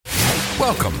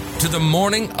Welcome to the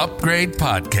Morning Upgrade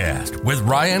Podcast with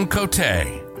Ryan Cote,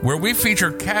 where we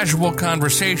feature casual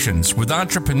conversations with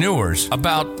entrepreneurs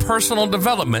about personal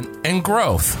development and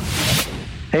growth.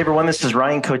 Hey everyone, this is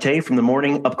Ryan Cote from the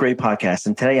Morning Upgrade Podcast,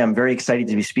 and today I'm very excited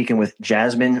to be speaking with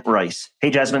Jasmine Rice.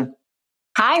 Hey Jasmine.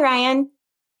 Hi Ryan.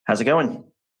 How's it going?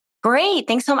 Great.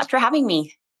 Thanks so much for having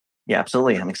me. Yeah,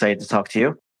 absolutely. I'm excited to talk to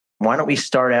you. Why don't we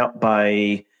start out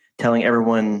by telling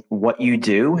everyone what you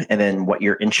do and then what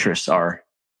your interests are?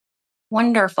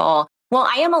 Wonderful. Well,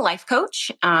 I am a life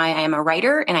coach. I am a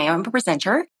writer and I am a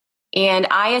presenter. And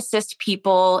I assist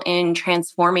people in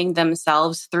transforming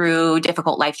themselves through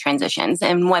difficult life transitions.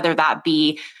 And whether that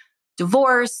be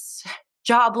divorce,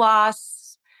 job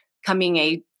loss, becoming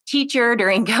a teacher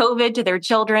during COVID to their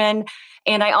children.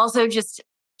 And I also just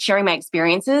sharing my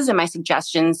experiences and my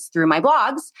suggestions through my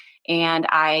blogs. And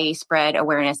I spread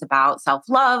awareness about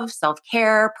self-love,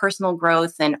 self-care, personal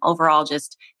growth, and overall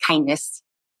just kindness.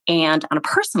 And on a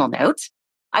personal note,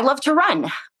 I love to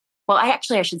run. Well, I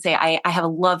should say I have a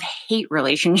love-hate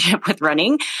relationship with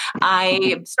running.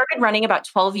 I started running about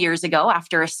 12 years ago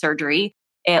after a surgery.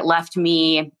 It left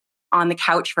me on the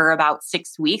couch for about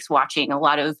 6 weeks watching a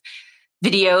lot of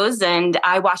videos, and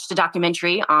I watched a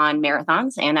documentary on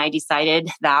marathons, and I decided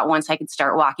that once I could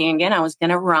start walking again, I was going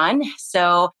to run.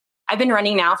 So I've been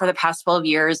running now for the past 12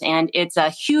 years, and it's a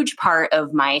huge part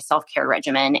of my self-care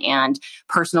regimen and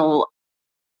personal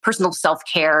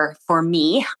self-care for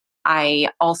me. I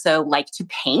also like to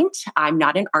paint. I'm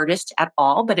not an artist at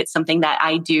all, but it's something that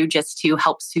I do just to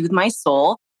help soothe my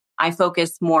soul. I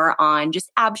focus more on just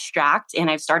abstract, and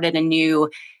I've started a new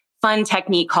fun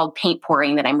technique called paint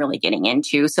pouring that I'm really getting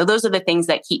into. So those are the things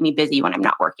that keep me busy when I'm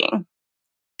not working.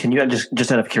 Can you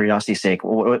just out of curiosity's sake,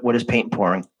 what is paint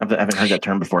pouring? I haven't heard that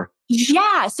term before.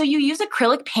 Yeah. So you use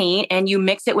acrylic paint and you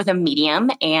mix it with a medium.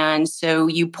 And so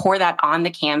you pour that on the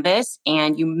canvas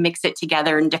and you mix it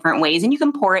together in different ways. And you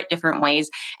can pour it different ways.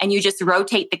 And you just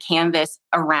rotate the canvas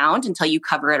around until you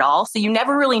cover it all. So you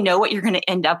never really know what you're going to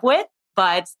end up with,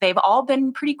 but they've all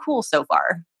been pretty cool so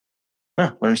far.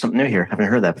 Learned something new here. I haven't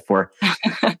heard that before.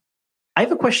 I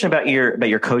have a question about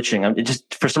your coaching.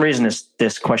 Just for some reason,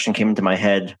 this question came into my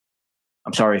head.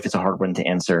 I'm sorry if it's a hard one to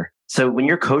answer. So when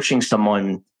you're coaching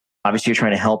someone, obviously you're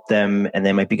trying to help them, and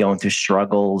they might be going through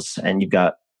struggles. And you've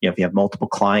got, if you have multiple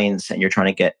clients, and you're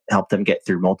trying to help them get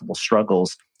through multiple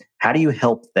struggles, how do you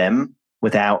help them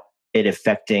without it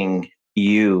affecting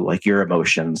you, like your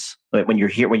emotions? Like when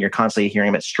you're constantly hearing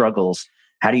about struggles,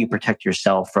 how do you protect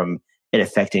yourself from it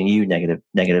affecting you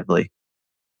negatively?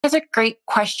 That's a great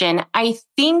question. I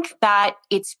think that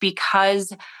it's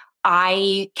because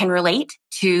I can relate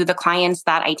to the clients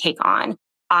that I take on.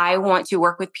 I want to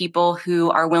work with people who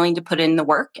are willing to put in the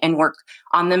work and work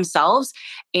on themselves.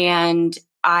 And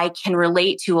I can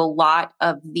relate to a lot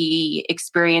of the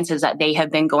experiences that they have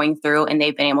been going through and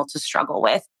they've been able to struggle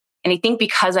with. And I think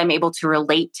because I'm able to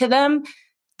relate to them,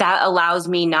 that allows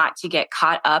me not to get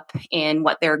caught up in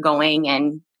what they're going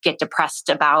and get depressed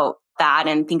about that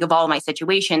and think of all my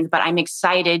situations, but I'm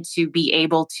excited to be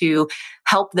able to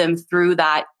help them through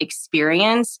that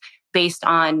experience based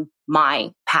on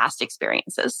my past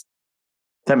experiences.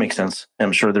 That makes sense.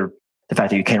 I'm sure the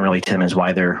fact that you can relate to them is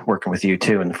why they're working with you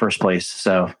too in the first place.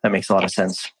 So that makes a lot of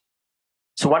sense.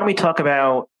 So why don't we talk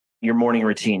about your morning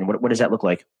routine? What does that look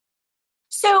like?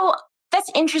 So that's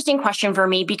an interesting question for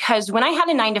me because when I had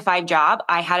a 9-to-5 job,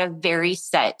 I had a very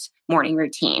set morning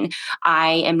routine.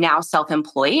 I am now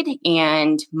self-employed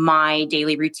and my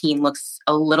daily routine looks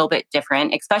a little bit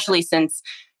different, especially since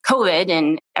COVID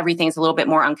and everything's a little bit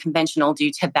more unconventional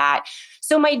due to that.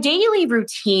 So my daily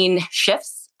routine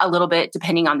shifts a little bit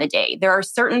depending on the day. There are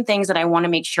certain things that I want to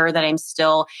make sure that I'm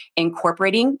still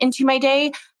incorporating into my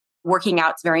day. Working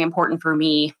out is very important for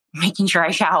me, making sure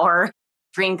I shower,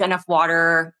 drink enough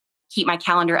water, keep my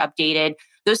calendar updated.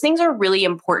 Those things are really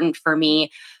important for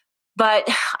me. But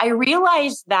I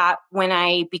realized that when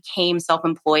I became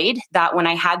self-employed, that when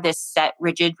I had this set,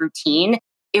 rigid routine,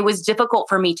 it was difficult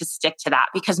for me to stick to that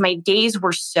because my days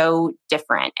were so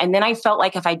different. And then I felt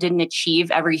like if I didn't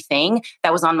achieve everything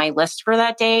that was on my list for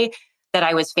that day, that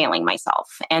I was failing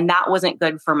myself. And that wasn't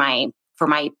good for my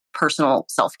personal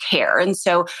self-care. And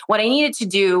so what I needed to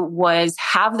do was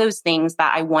have those things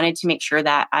that I wanted to make sure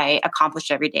that I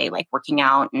accomplished every day, like working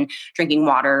out and drinking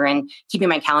water and keeping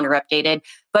my calendar updated,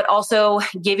 but also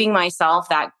giving myself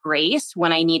that grace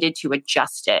when I needed to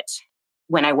adjust it,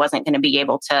 when I wasn't going to be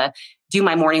able to do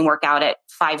my morning workout at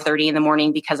 5:30 in the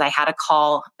morning because I had a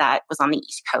call that was on the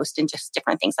East Coast and just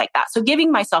different things like that. So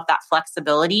giving myself that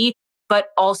flexibility, but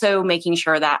also making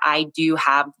sure that I do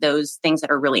have those things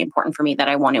that are really important for me that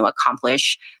I want to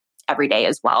accomplish every day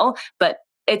as well. But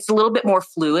it's a little bit more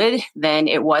fluid than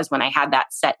it was when I had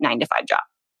that set 9 to 5 job.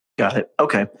 Got it.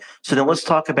 Okay. So then let's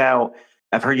talk about,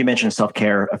 I've heard you mention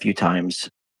self-care a few times.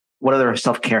 What other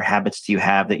self-care habits do you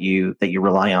have that you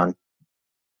rely on?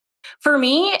 For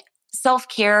me,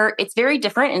 self-care, it's very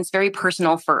different and it's very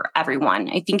personal for everyone.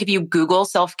 I think if you Google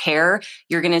self-care,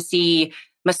 you're going to see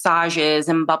massages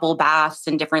and bubble baths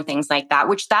and different things like that,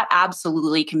 which that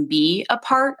absolutely can be a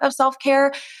part of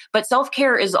self-care. But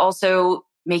self-care is also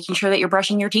making sure that you're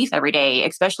brushing your teeth every day,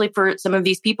 especially for some of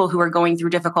these people who are going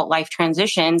through difficult life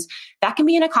transitions. That can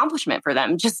be an accomplishment for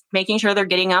them. Just making sure they're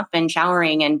getting up and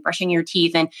showering and brushing your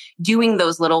teeth and doing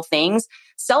those little things.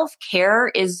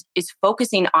 Self-care is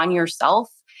focusing on yourself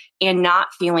and not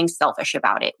feeling selfish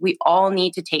about it. We all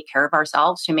need to take care of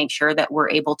ourselves to make sure that we're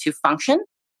able to function.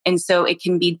 And so it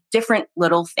can be different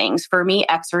little things. For me,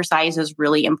 exercise is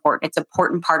really important. It's an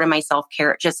important part of my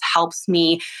self-care. It just helps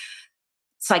me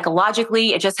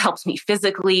psychologically. It just helps me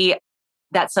physically.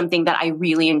 That's something that I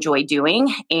really enjoy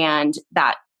doing. And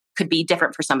that could be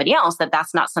different for somebody else,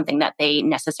 that's not something that they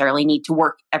necessarily need to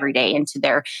work every day into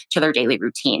their daily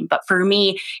routine. But for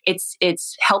me,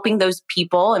 it's helping those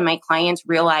people and my clients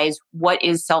realize what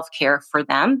is self-care for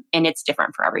them. And it's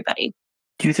different for everybody.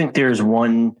 Do you think there's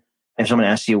one, if someone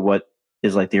asks you what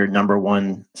is like their number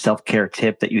one self-care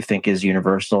tip that you think is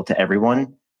universal to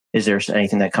everyone, is there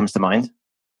anything that comes to mind?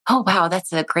 Oh, wow.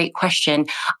 That's a great question.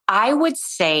 I would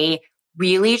say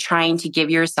really trying to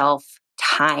give yourself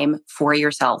time for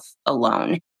yourself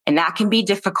alone. And that can be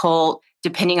difficult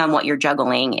depending on what you're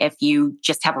juggling. If you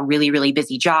just have a really, really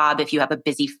busy job, if you have a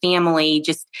busy family,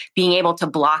 just being able to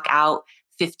block out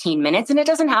 15 minutes, and it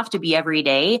doesn't have to be every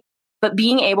day, but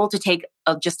being able to take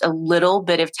just a little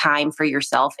bit of time for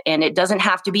yourself. And it doesn't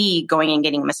have to be going and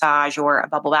getting a massage or a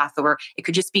bubble bath, or it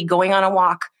could just be going on a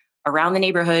walk around the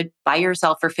neighborhood by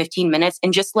yourself for 15 minutes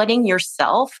and just letting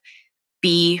yourself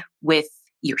be with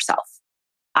yourself.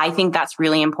 I think that's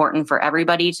really important for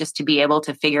everybody, just to be able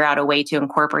to figure out a way to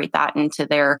incorporate that into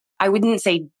their, I wouldn't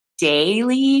say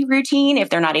daily routine if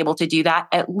they're not able to do that,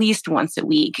 at least once a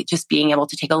week, just being able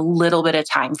to take a little bit of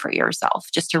time for yourself,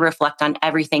 just to reflect on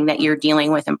everything that you're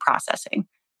dealing with and processing.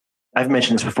 I've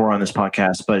mentioned this before on this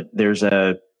podcast, but there's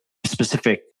a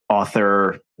specific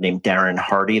author named Darren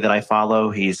Hardy that I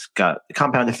follow. He's got the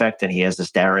Compound Effect, and he has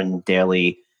this Darren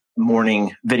Daily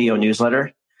morning video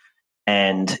newsletter.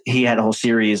 And he had a whole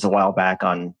series a while back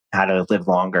on how to live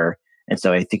longer. And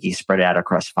so I think he spread it out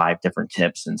across 5 different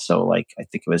tips. And so I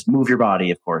think it was move your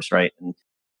body, of course, right? And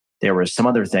there was some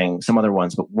other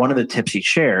ones. But one of the tips he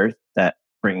shared, that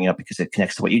bringing up because it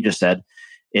connects to what you just said,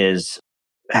 is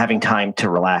having time to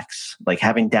relax, like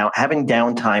having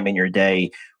downtime in your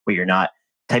day where you're not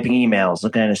typing emails,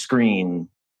 looking at a screen,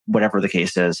 whatever the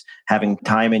case is, having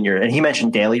time and he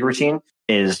mentioned daily routine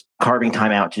is carving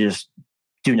time out to just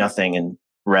do nothing and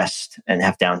rest and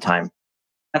have downtime.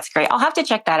 That's great. I'll have to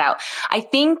check that out. I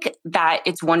think that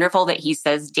it's wonderful that he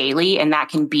says daily, and that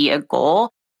can be a goal.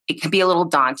 It can be a little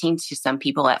daunting to some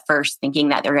people at first, thinking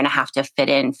that they're going to have to fit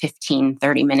in 15,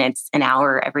 30 minutes, an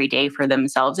hour every day for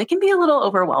themselves. It can be a little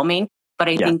overwhelming, but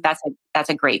I think that's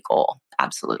a great goal.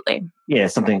 Absolutely. Yeah,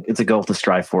 it's a goal to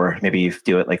strive for. Maybe you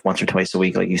do it like once or twice a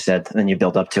week, like you said, and then you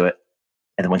build up to it.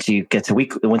 And then once you get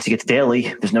to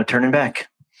daily, there's no turning back.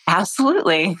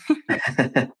 Absolutely.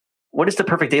 What does the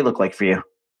perfect day look like for you?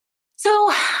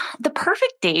 So the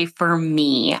perfect day for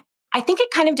me, I think it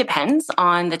kind of depends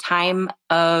on the time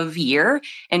of year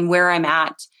and where I'm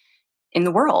at in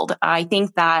the world. I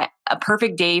think that a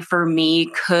perfect day for me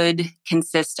could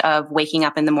consist of waking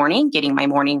up in the morning, getting my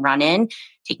morning run in,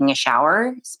 taking a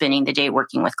shower, spending the day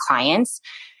working with clients,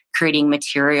 creating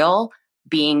material,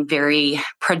 being very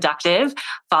productive,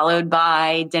 followed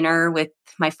by dinner with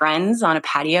my friends on a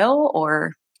patio,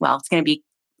 or, well, it's going to be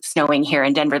snowing here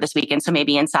in Denver this weekend, so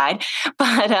maybe inside.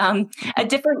 But a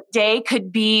different day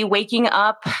could be waking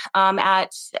up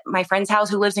at my friend's house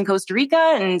who lives in Costa Rica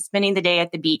and spending the day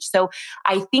at the beach. So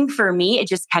I think for me, it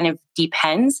just kind of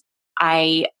depends.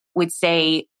 I would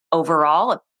say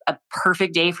overall, a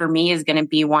perfect day for me is going to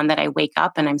be one that I wake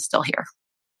up and I'm still here.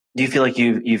 Do you feel like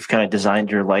you've kind of designed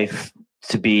your life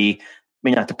to be,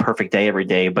 maybe not the perfect day every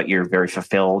day, but you're very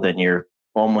fulfilled and you're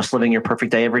almost living your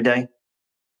perfect day every day?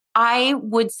 I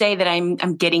would say that I'm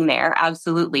getting there,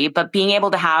 absolutely. But being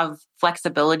able to have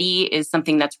flexibility is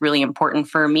something that's really important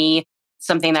for me,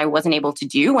 something that I wasn't able to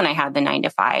do when I had the 9 to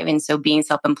 5. And so being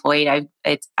self-employed,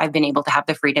 I've been able to have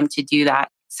the freedom to do that.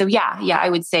 So yeah, I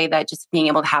would say that just being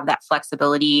able to have that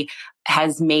flexibility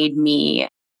has made me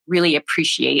really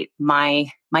appreciate my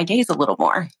days a little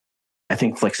more. I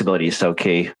think flexibility is so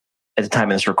key. at the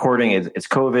time of this recording, it's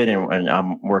COVID and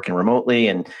I'm working remotely,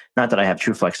 and not that I have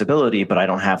true flexibility, but I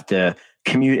don't have to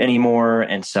commute anymore.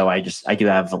 And so I do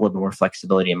have a little bit more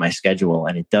flexibility in my schedule,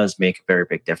 and it does make a very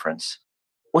big difference.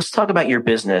 Let's talk about your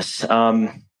business.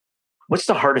 What's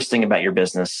the hardest thing about your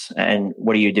business, and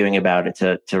what are you doing about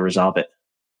it to resolve it?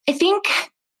 I think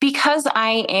because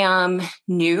I am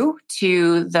new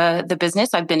to the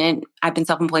business, I've been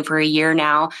self-employed for a year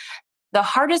now. The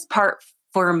hardest part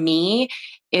for me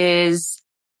is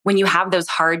when you have those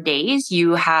hard days,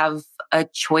 you have a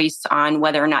choice on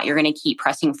whether or not you're going to keep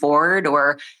pressing forward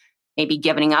or maybe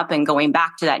giving up and going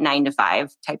back to that 9 to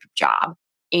 5 type of job.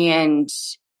 And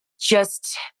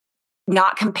just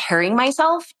not comparing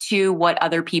myself to what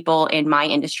other people in my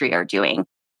industry are doing.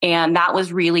 And that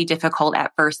was really difficult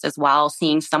at first as well,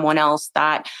 seeing someone else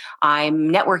that I'm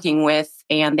networking with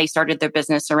and they started their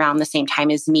business around the same time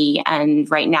as me. And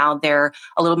right now they're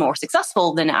a little more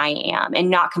successful than I am, and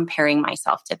not comparing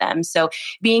myself to them. So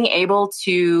being able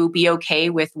to be okay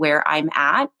with where I'm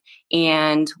at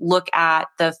and look at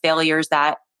the failures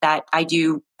that I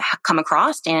do come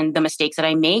across and the mistakes that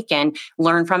I make and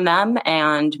learn from them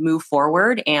and move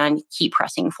forward and keep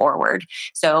pressing forward.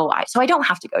 So I don't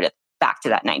have to go back to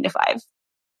that 9 to 5.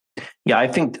 Yeah, I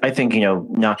think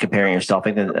not comparing yourself.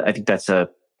 I think that's an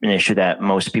issue that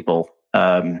most people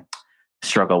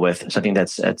struggle with. So I think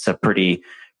that's a pretty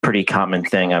common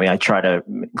thing. I mean, I try to,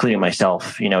 including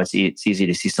myself. It's easy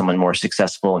to see someone more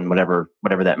successful and whatever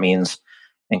that means,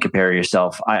 and compare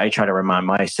yourself. I try to remind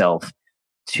myself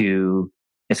to.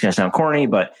 It's going to sound corny,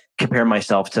 but compare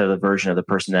myself to the version of the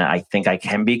person that I think I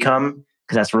can become,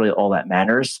 because that's really all that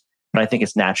matters. But I think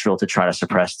it's natural to try to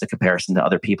suppress the comparison to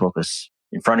other people because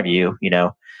in front of you,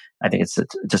 I think it's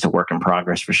just a work in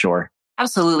progress for sure.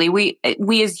 Absolutely. We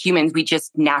as humans, we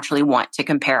just naturally want to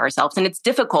compare ourselves. And it's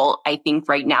difficult, I think,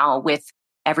 right now with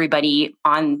everybody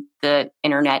on the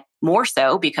internet more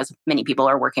so because many people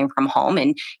are working from home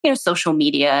and, social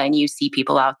media, and you see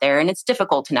people out there, and it's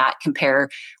difficult to not compare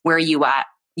where you're at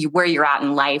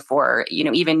in life, or,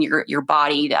 even your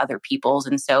body to other people's.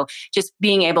 And so just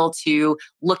being able to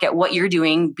look at what you're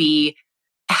doing, be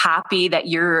happy that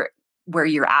you're where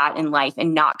you're at in life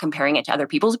and not comparing it to other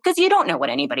people's, because you don't know what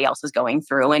anybody else is going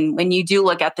through. And when you do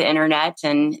look at the internet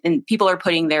and people are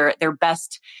putting their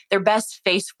best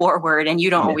face forward, and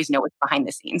you don't always know what's behind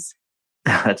the scenes.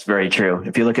 That's very true.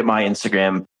 If you look at my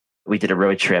Instagram, we did a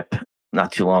road trip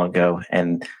not too long ago,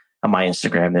 and on my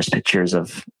Instagram, there's pictures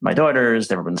of my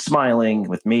daughters, everyone's smiling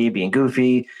with me being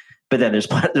goofy. But then there's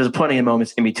plenty of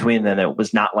moments in between them that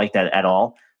was not like that at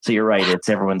all. So you're right. It's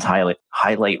everyone's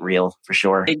highlight reel for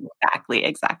sure.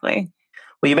 Exactly.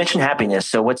 Well, you mentioned happiness.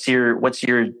 So what's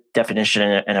your definition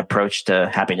and approach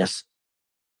to happiness?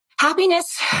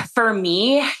 Happiness for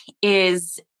me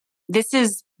this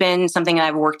has been something that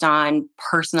I've worked on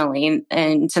personally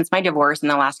and since my divorce in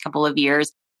the last couple of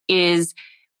years, is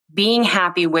being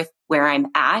happy with where I'm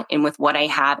at and with what I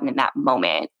have in that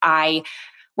moment. I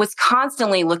was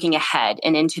constantly looking ahead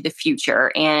and into the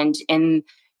future and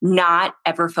not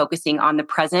ever focusing on the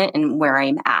present and where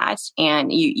I'm at.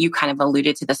 And you kind of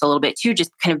alluded to this a little bit too,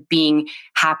 just kind of being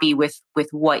happy with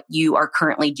what you are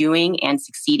currently doing and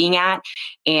succeeding at.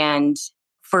 And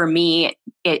for me,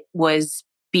 it was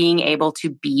being able to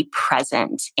be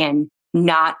present and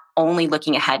not only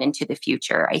looking ahead into the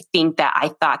future. I think that I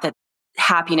thought that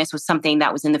happiness was something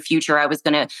that was in the future I was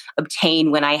going to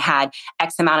obtain when I had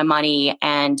X amount of money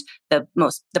and the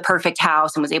perfect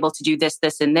house and was able to do this,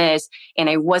 and this. And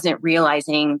I wasn't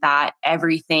realizing that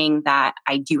everything that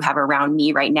I do have around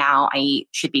me right now, I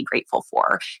should be grateful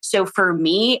for. So for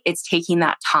me, it's taking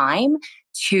that time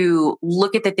to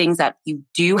look at the things that you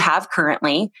do have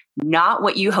currently, not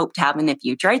what you hope to have in the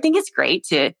future. I think it's great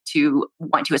to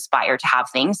want to aspire to have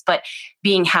things, but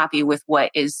being happy with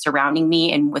what is surrounding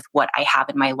me and with what I have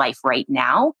in my life right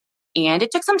now. And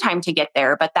it took some time to get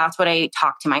there, but that's what I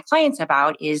talk to my clients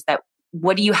about, is that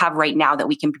what do you have right now that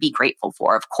we can be grateful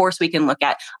for? Of course, we can look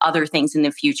at other things in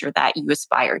the future that you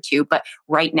aspire to, but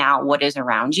right now, what is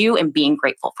around you and being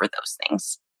grateful for those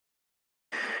things.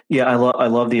 Yeah, I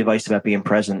love the advice about being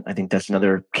present. I think that's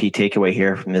another key takeaway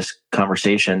here from this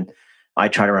conversation. I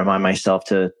try to remind myself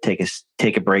to take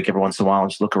a break every once in a while and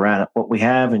just look around at what we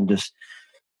have, and just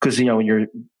because when you're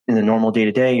in the normal day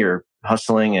to day, you're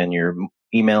hustling and you're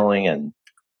emailing and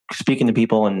speaking to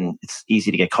people, and it's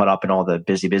easy to get caught up in all the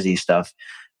busy stuff.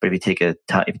 But if you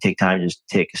take time, just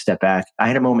take a step back. I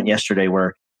had a moment yesterday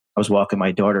where I was walking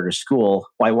my daughter to school.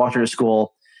 Well, I walked her to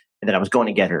school, and then I was going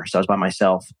to get her, so I was by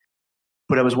myself.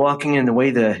 But I was walking in the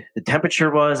way the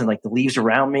temperature was, and like the leaves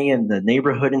around me and the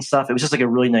neighborhood and stuff. It was just like a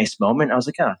really nice moment. I was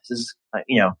like, this is,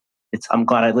 I'm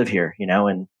glad I live here,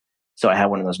 and So I had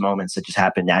one of those moments that just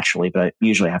happened naturally, but I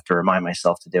usually have to remind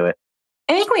myself to do it.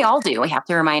 I think we all do. We have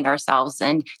to remind ourselves,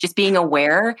 and just being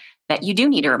aware that you do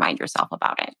need to remind yourself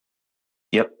about it.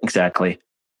 Yep, exactly.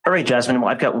 All right, Jasmine.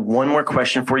 Well, I've got one more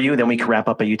question for you. Then we can wrap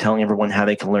up by you telling everyone how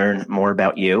they can learn more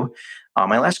about you.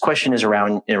 My last question is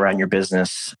around your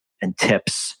business and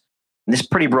tips. And this is a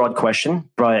pretty broad question,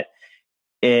 but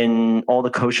in all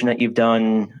the coaching that you've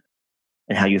done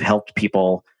and how you've helped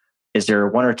people, is there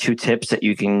one or two tips that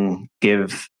you can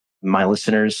give my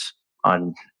listeners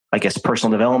on, I guess,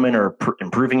 personal development or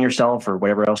improving yourself or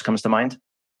whatever else comes to mind?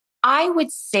 I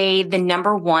would say the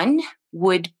number one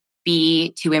would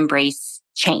be to embrace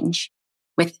change.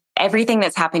 With everything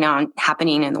that's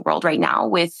happening in the world right now,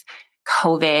 with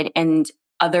COVID and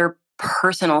other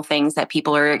personal things that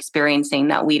people are experiencing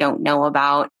that we don't know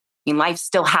about. I mean, life's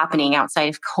still happening outside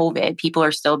of COVID. People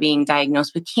are still being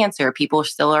diagnosed with cancer. People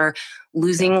still are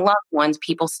losing loved ones.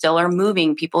 People still are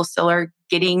moving. People still are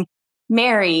getting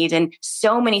married. And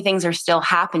so many things are still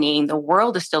happening. The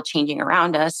world is still changing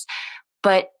around us.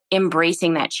 But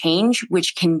embracing that change,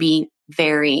 which can be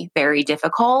very, very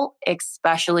difficult,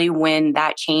 especially when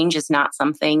that change is not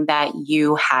something that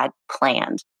you had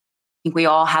planned. I think we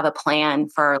all have a plan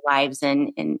for our lives,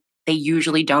 and they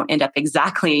usually don't end up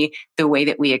exactly the way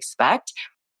that we expect.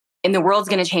 And the world's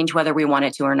going to change whether we want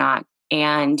it to or not.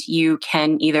 And you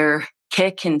can either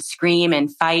kick and scream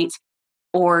and fight,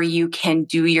 or you can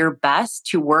do your best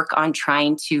to work on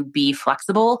trying to be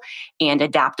flexible and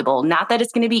adaptable. Not that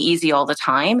it's going to be easy all the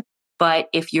time, but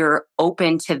if you're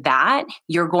open to that,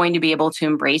 you're going to be able to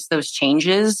embrace those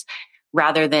changes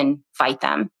rather than fight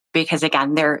them. Because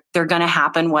again, they're going to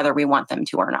happen whether we want them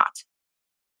to or not.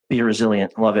 Be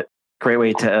resilient. Love it. Great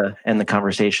way to end the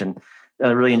conversation. I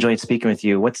really enjoyed speaking with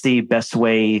you. What's the best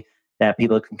way that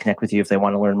people can connect with you if they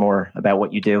want to learn more about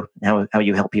what you do and how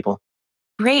you help people?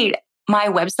 Great. My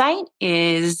website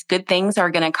is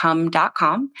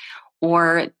goodthingsaregonnacome.com,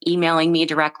 or emailing me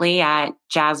directly at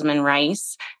Jasmine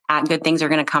Rice at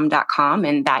goodthingsaregonnacome.com.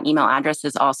 And that email address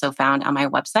is also found on my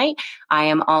website. I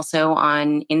am also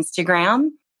on Instagram,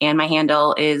 and my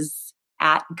handle is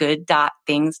at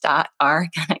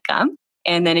good.things.are-gonna-come.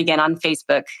 And then again, on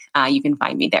Facebook, you can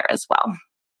find me there as well.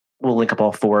 We'll link up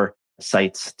all 4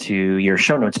 sites to your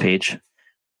show notes page.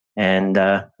 And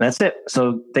that's it.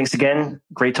 So thanks again.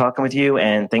 Great talking with you.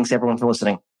 And thanks everyone for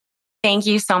listening. Thank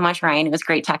you so much, Ryan. It was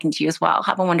great talking to you as well.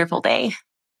 Have a wonderful day.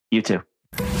 You too.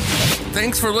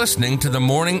 Thanks for listening to the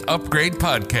Morning Upgrade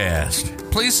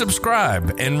Podcast. Please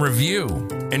subscribe and review.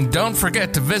 And don't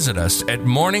forget to visit us at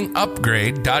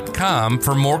morningupgrade.com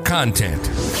for more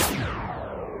content.